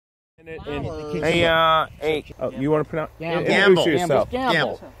Hey, you want to pronounce? Gambal. Introduce yourself.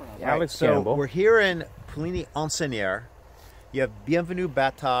 Gambal. Alex So Gambal. we're here in Poligny-en-Seigneur. You have Bienvenue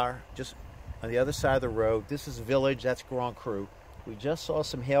Bâtard just on the other side of the road. This is Village. That's Grand Cru. We just saw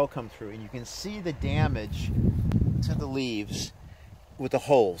some hail come through, and you can see the damage to the leaves with the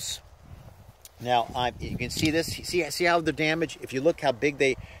holes. Now, you can see this. See how the damage. If you look how big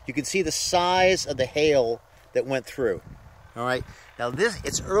you can see the size of the hail that went through. All right. Now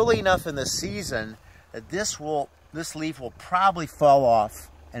it's early enough in the season that this leaf will probably fall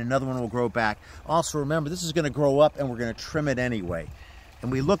off and another one will grow back. Also remember, this is going to grow up and we're going to trim it anyway.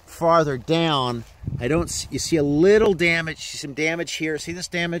 And we look farther down, you see a little damage, some damage here. See this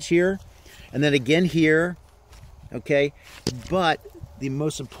damage here? And then again here, okay? But the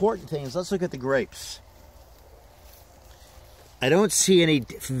most important thing is, let's look at the grapes. I don't see any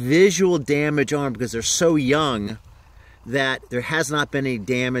visual damage on them because they're so young that there has not been any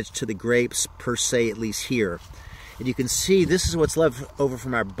damage to the grapes per se, at least here. And you can see this is what's left over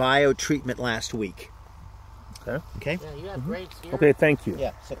from our bio-treatment last week. Okay. Okay? Yeah, you have grapes here. Okay, thank you.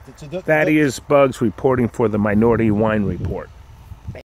 Yeah. So Thaddeus Buggs reporting for the Minority Wine Report.